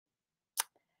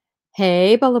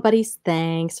Hey, Bolo buddies,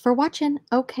 thanks for watching.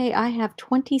 Okay, I have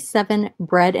 27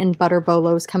 bread and butter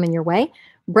bolos coming your way.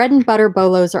 Bread and butter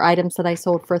bolos are items that I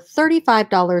sold for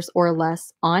 $35 or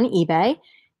less on eBay.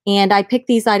 And I picked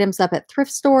these items up at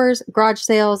thrift stores, garage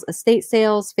sales, estate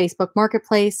sales, Facebook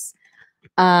Marketplace.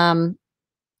 Um,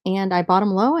 and I bought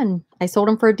them low and I sold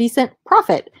them for a decent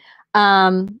profit.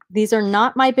 These are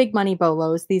not my big money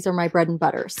bolos. These are my bread and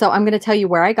butter. So I'm going to tell you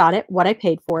where I got it, what I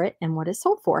paid for it, and what it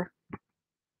sold for.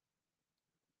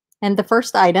 And the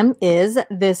first item is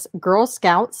this Girl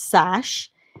Scout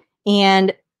sash.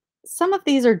 And some of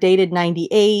these are dated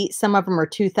 98, some of them are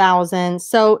 2000.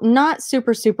 So not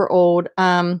super, super old.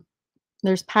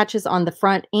 There's patches on the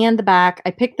front and the back.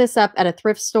 I picked this up at a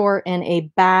thrift store in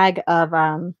a bag of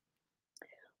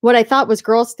what I thought was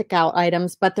Girl Scout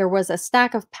items, but there was a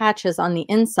stack of patches on the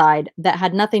inside that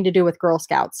had nothing to do with Girl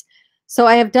Scouts. So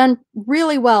I have done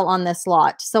really well on this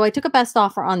lot. So I took a best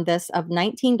offer on this of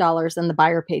 $19 and the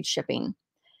buyer paid shipping.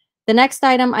 The next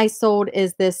item I sold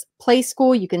is this Play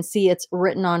School. You can see it's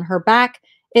written on her back.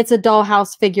 It's a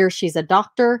dollhouse figure. She's a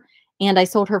doctor. And I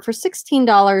sold her for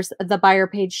 $16. The buyer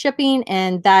paid shipping.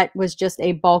 And that was just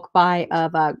a bulk buy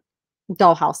of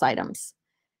dollhouse items.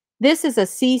 This is a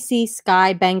CC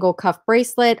Sky Bangle Cuff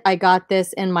Bracelet. I got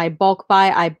this in my bulk buy.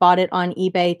 I bought it on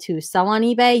eBay to sell on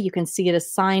eBay. You can see it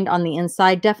is signed on the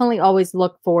inside. Definitely always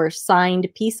look for signed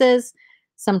pieces.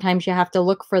 Sometimes you have to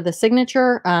look for the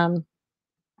signature. Let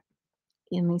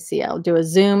me see. I'll do a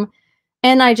zoom.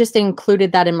 And I just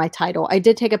included that in my title. I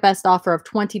did take a best offer of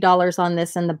 $20 on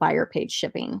this and the buyer paid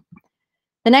shipping.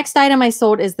 The next item I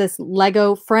sold is this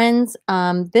Lego Friends.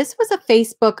 This was a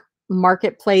Facebook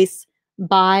Marketplace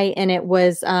buy, and it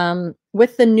was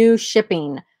with the new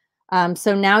shipping.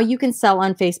 So now you can sell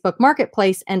on Facebook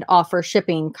Marketplace and offer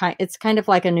shipping. It's kind of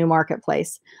like a new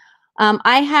marketplace.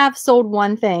 I have sold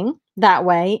one thing that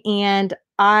way, and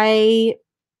I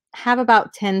have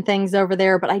about 10 things over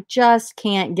there, but I just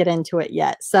can't get into it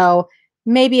yet. So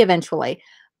maybe eventually.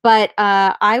 But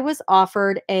I was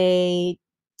offered a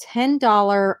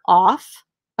 $10 off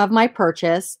of my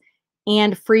purchase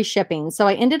and free shipping. So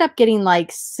I ended up getting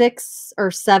like 6 or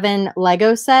 7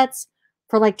 Lego sets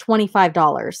for like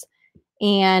 $25.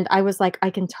 And I was like,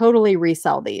 I can totally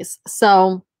resell these.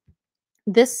 So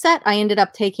this set, I ended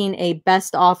up taking a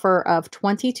best offer of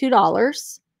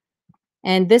 $22.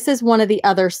 And this is one of the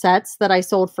other sets that I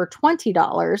sold for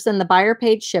 $20 and the buyer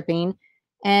paid shipping.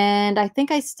 And I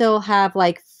think I still have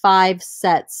like 5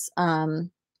 sets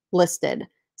listed.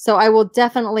 So I will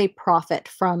definitely profit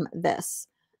from this.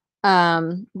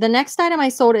 The next item I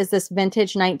sold is this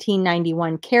vintage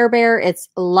 1991 Care Bear. It's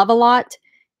Love-A-Lot,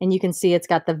 and you can see it's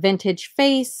got the vintage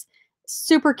face.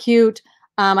 Super cute.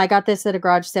 I got this at a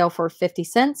garage sale for 50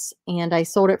 cents, and I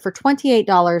sold it for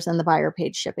 $28 and the buyer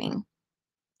paid shipping.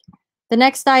 The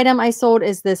next item I sold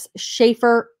is this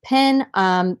Schaefer pen.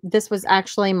 This was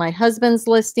actually my husband's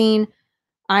listing.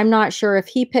 I'm not sure if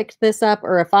he picked this up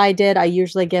or if I did. I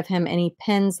usually give him any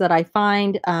pens that I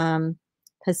find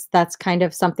because that's kind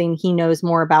of something he knows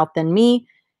more about than me.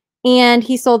 And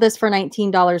he sold this for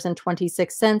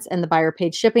 $19.26 and the buyer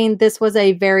paid shipping. This was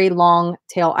a very long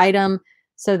tail item,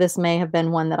 so this may have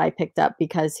been one that I picked up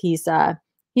because he's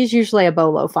usually a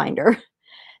Bolo finder.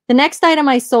 The next item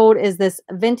I sold is this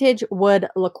vintage wood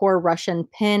lacquer Russian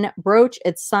pin brooch.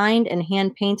 It's signed and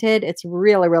hand painted. It's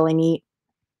really, really neat.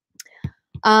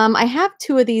 I have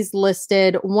 2 of these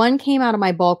listed. One came out of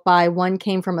my bulk buy. One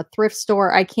came from a thrift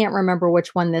store. I can't remember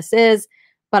which one this is,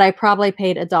 but I probably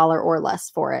paid $1 or less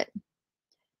for it.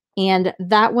 And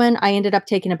that one, I ended up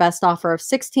taking a best offer of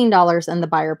 $16 and the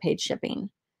buyer paid shipping.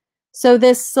 So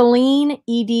this Celine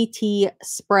EDT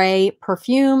spray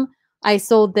perfume, I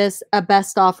sold this a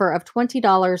best offer of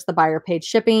 $20. The buyer paid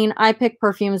shipping. I pick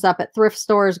perfumes up at thrift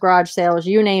stores, garage sales,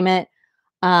 you name it.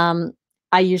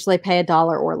 I usually pay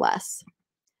 $1 or less.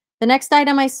 The next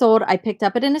item I sold, I picked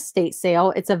up at an estate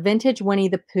sale. It's a vintage Winnie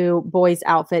the Pooh boys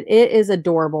outfit. It is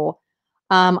adorable.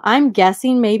 I'm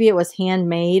guessing maybe it was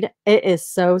handmade. It is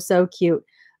so, so cute.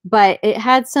 But it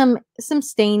had some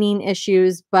staining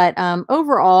issues. But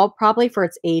overall, probably for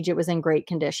its age, it was in great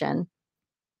condition.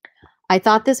 I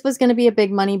thought this was going to be a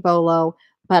big money bolo,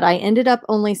 but I ended up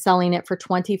only selling it for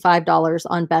 $25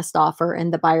 on best offer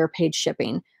and the buyer paid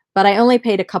shipping. But I only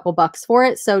paid a couple bucks for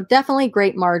it, so definitely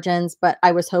great margins, but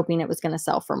I was hoping it was going to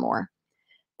sell for more.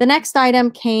 The next item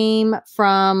came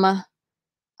from,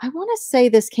 I want to say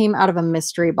this came out of a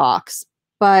mystery box,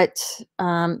 but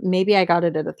maybe I got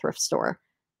it at a thrift store.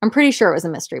 I'm pretty sure it was a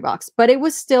mystery box, but it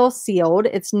was still sealed.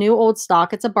 It's new old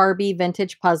stock. It's a Barbie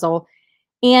vintage puzzle.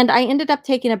 And I ended up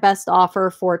taking a best offer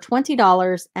for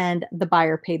 $20 and the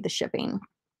buyer paid the shipping.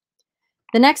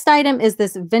 The next item is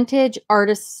this vintage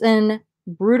artisan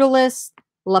brutalist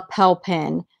lapel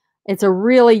pin. It's a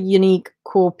really unique,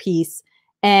 cool piece.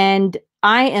 And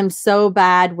I am so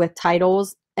bad with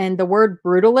titles. And the word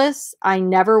brutalist, I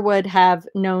never would have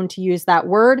known to use that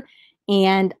word.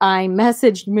 And I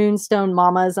messaged Moonstone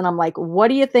Mamas and I'm like, what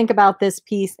do you think about this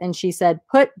piece? And she said,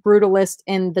 put brutalist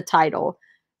in the title.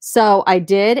 So I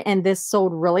did, and this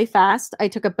sold really fast. I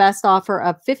took a best offer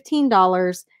of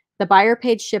 $15. The buyer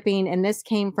paid shipping, and this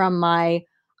came from I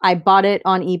bought it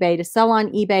on eBay to sell on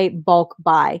eBay bulk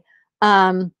buy.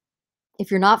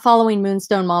 If you're not following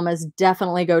Moonstone Mamas,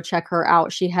 definitely go check her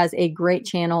out. She has a great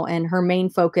channel and her main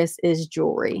focus is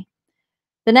jewelry.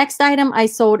 The next item I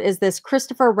sold is this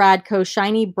Christopher Radko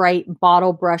Shiny Bright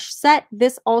Bottle Brush Set.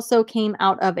 This also came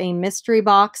out of a mystery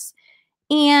box,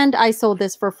 and I sold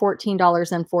this for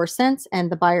 $14.04,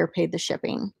 and the buyer paid the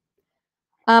shipping.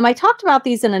 I talked about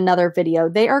these in another video.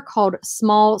 They are called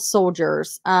Small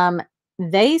Soldiers.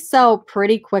 They sell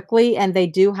pretty quickly and they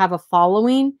do have a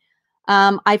following.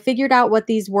 I figured out what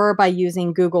these were by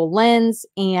using Google Lens,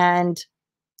 and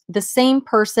the same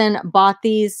person bought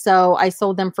these. So I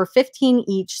sold them for $15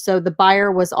 each. So the buyer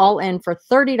was all in for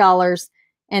 $30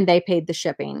 and they paid the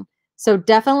shipping. So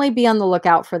definitely be on the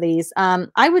lookout for these.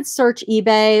 I would search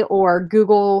eBay or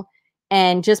Google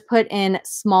and just put in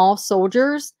Small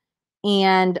Soldiers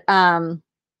and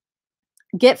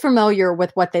get familiar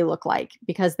with what they look like,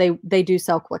 because they do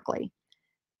sell quickly,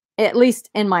 at least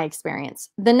in my experience.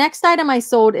 The next item I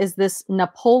sold is this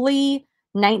Napoli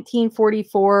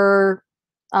 1944,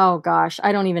 oh gosh,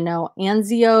 I don't even know,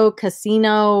 Anzio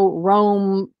Casino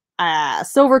Rome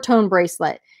silver tone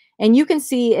bracelet. And you can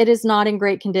see it is not in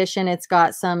great condition. It's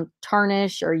got some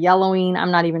tarnish or yellowing.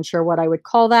 I'm not even sure what I would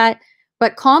call that.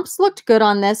 But comps looked good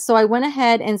on this, so I went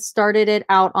ahead and started it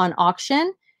out on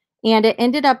auction, and it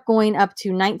ended up going up to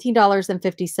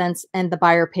 $19.50, and the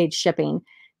buyer paid shipping.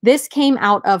 This came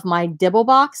out of my Dibble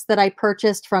box that I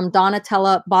purchased from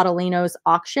Donatella Bottolino's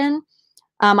auction.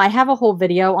 I have a whole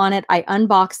video on it. I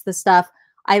unboxed the stuff.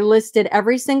 I listed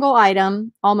every single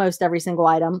item, almost every single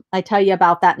item. I tell you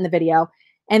about that in the video.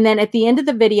 And then at the end of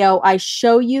the video, I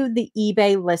show you the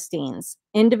eBay listings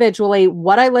individually,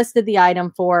 what I listed the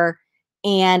item for,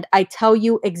 and I tell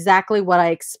you exactly what I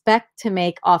expect to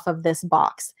make off of this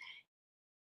box.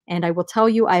 And I will tell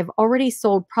you, I've already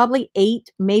sold probably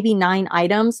 8, maybe 9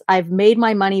 items. I've made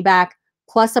my money back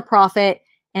plus a profit.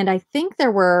 And I think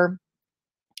there were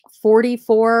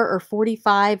 44 or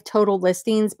 45 total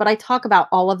listings, but I talk about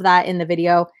all of that in the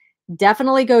video.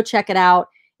 Definitely go check it out.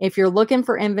 If you're looking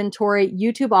for inventory,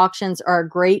 YouTube auctions are a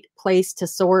great place to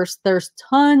source. There's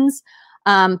tons.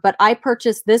 But I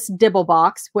purchased this Dibble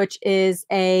box, which is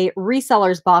a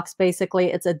reseller's box.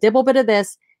 Basically, it's a dibble bit of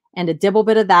this and a dibble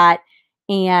bit of that.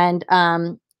 And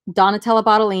Donatella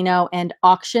Bottolino and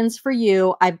Auctions for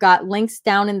You. I've got links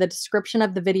down in the description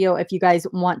of the video if you guys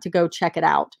want to go check it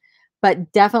out.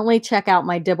 But definitely check out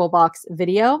my Dibble box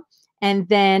video. And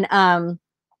then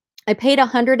I paid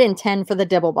 $110 for the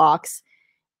Dibble box.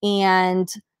 And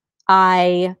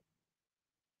I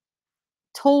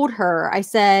told her, I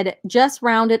said, just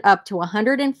round it up to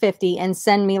 $150 and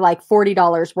send me like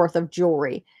 $40 worth of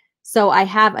jewelry. So I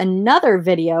have another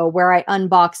video where I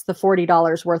unboxed the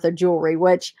 $40 worth of jewelry,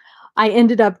 which I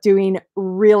ended up doing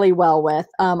really well with.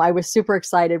 I was super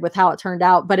excited with how it turned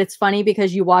out, but it's funny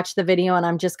because you watch the video and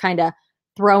I'm just kind of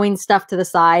throwing stuff to the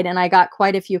side. And I got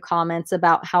quite a few comments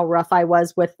about how rough I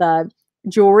was with the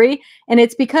jewelry. And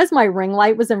it's because my ring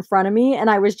light was in front of me and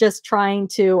I was just trying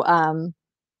to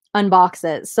unbox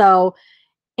it. So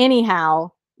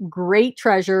anyhow, great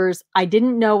treasures. I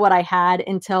didn't know what I had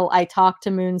until I talked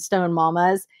to Moonstone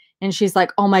Mamas, and she's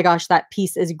like, oh my gosh, that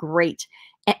piece is great.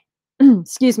 And,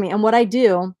 excuse me. And what I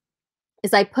do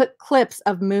is I put clips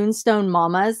of Moonstone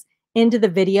Mamas into the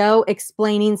video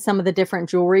explaining some of the different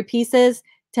jewelry pieces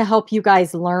to help you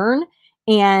guys learn.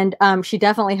 And she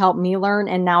definitely helped me learn.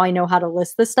 And now I know how to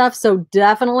list the stuff. So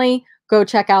definitely go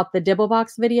check out the Dibble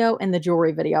box video and the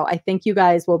jewelry video. I think you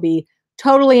guys will be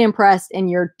totally impressed,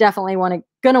 and you're definitely going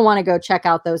to want to go check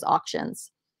out those auctions.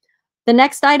 The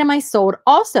next item I sold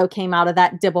also came out of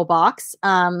that Dibble box.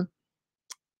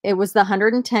 It was the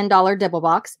 $110 Dibble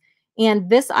box. And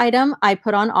this item I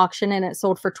put on auction and it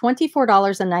sold for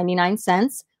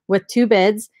 $24.99 with 2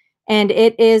 bids. And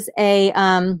it is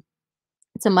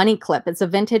it's a money clip. It's a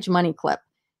vintage money clip.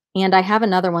 And I have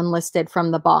another one listed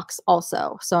from the box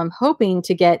also. So I'm hoping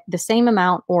to get the same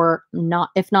amount or not,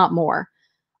 if not more.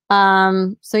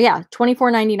 So yeah,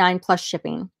 $24.99 plus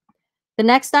shipping. The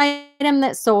next item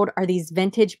that sold are these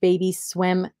vintage baby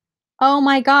swim. Oh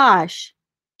my gosh.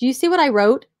 Do you see what I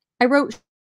wrote? I wrote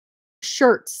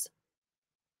shirts.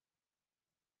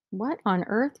 What on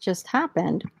earth just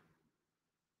happened?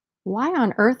 Why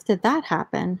on earth did that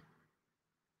happen?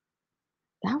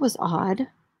 That was odd.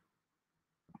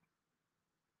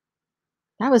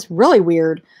 That was really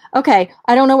weird. Okay,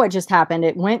 I don't know what just happened.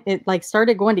 It like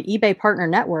started going to eBay Partner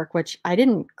Network, which I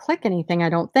didn't click anything, I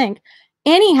don't think.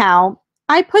 Anyhow,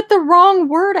 I put the wrong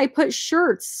word. I put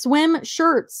shirts, swim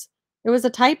shirts. It was a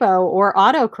typo or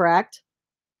autocorrect.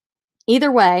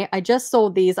 Either way, I just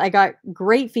sold these. I got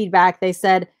great feedback. They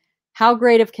said how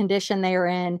great of condition they are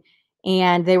in,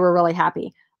 and they were really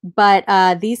happy.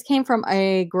 But these came from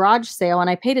a garage sale,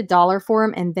 and I paid $1 for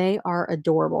them, and they are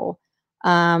adorable.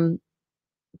 Um,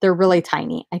 they're really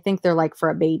tiny. I think they're like for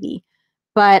a baby.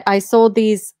 But I sold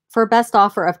these for a best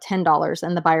offer of $10,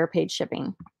 and the buyer paid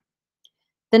shipping.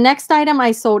 The next item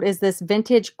I sold is this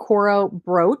vintage Coro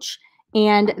brooch.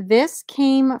 And this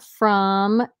came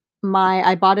from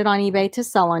I bought it on eBay to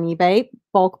sell on eBay,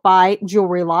 bulk buy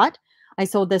jewelry lot. I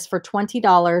sold this for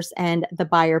 $20 and the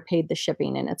buyer paid the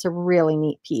shipping. And it's a really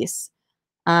neat piece.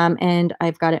 And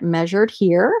I've got it measured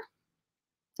here.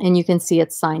 And you can see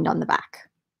it's signed on the back.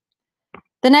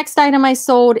 The next item I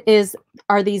sold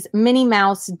are these Minnie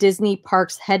Mouse Disney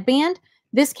Parks headband.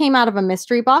 This came out of a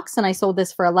mystery box, and I sold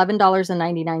this for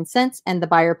 $11.99, and the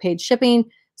buyer paid shipping,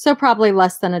 so probably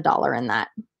less than $1 in that.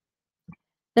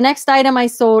 The next item I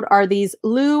sold are these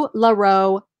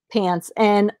LuLaRoe pants,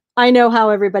 and I know how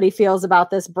everybody feels about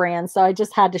this brand, so I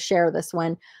just had to share this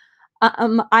one.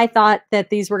 I thought that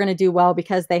these were going to do well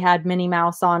because they had Minnie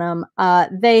Mouse on them.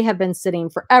 They have been sitting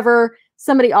forever.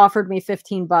 Somebody offered me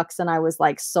 15 bucks and I was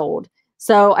like sold.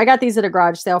 So I got these at a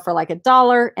garage sale for like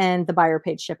 $1 and the buyer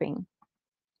paid shipping.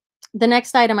 The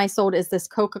next item I sold is this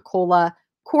Coca-Cola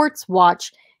quartz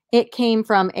watch. It came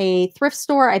from a thrift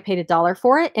store. I paid $1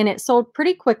 for it and it sold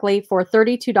pretty quickly for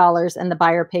 $32 and the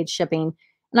buyer paid shipping.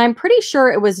 And I'm pretty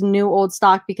sure it was new old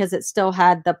stock because it still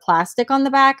had the plastic on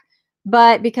the back.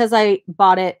 But because I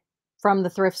bought it from the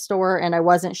thrift store and I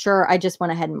wasn't sure, I just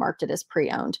went ahead and marked it as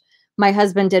pre-owned. My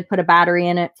husband did put a battery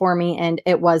in it for me and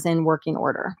it was in working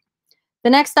order.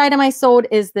 The next item I sold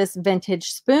is this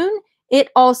vintage spoon. It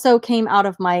also came out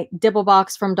of my dibble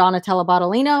box from Donatella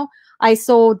Bottolino. I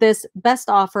sold this best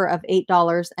offer of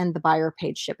 $8 and the buyer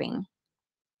paid shipping.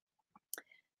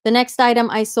 The next item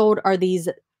I sold are these,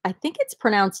 I think it's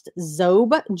pronounced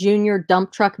Zobe Junior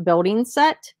Dump Truck Building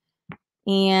Set.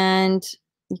 And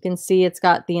you can see it's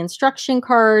got the instruction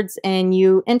cards and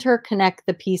you interconnect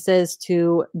the pieces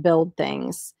to build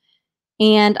things.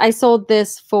 And I sold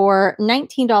this for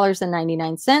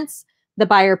 $19.99. The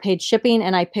buyer paid shipping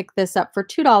and I picked this up for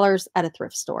 $2 at a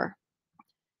thrift store.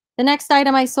 The next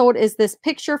item I sold is this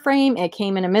picture frame. It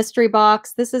came in a mystery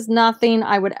box. This is nothing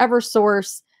I would ever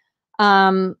source,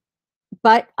 but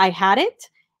I had it.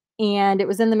 And it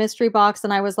was in the mystery box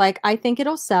and I was like, I think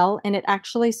it'll sell. And it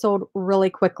actually sold really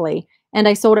quickly. And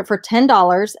I sold it for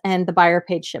 $10 and the buyer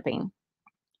paid shipping.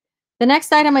 The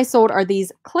next item I sold are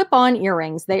these clip-on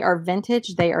earrings. They are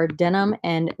vintage, they are denim,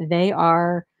 and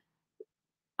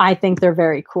I think they're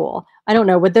very cool. I don't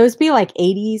know, would those be like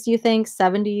 80s, you think?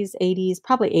 70s, 80s?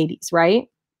 Probably 80s, right?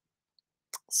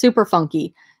 Super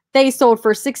funky. They sold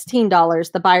for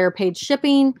 $16. The buyer paid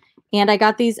shipping. And I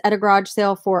got these at a garage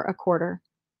sale for $0.25.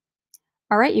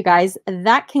 All right, you guys,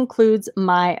 that concludes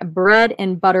my bread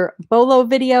and butter bolo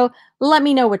video. Let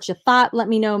me know what you thought. Let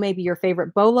me know maybe your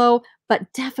favorite bolo,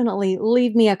 but definitely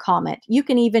leave me a comment. You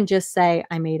can even just say,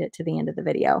 I made it to the end of the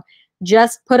video.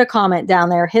 Just put a comment down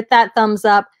there. Hit that thumbs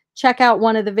up. Check out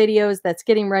one of the videos that's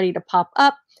getting ready to pop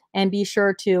up and be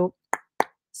sure to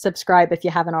subscribe if you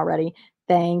haven't already.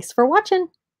 Thanks for watching.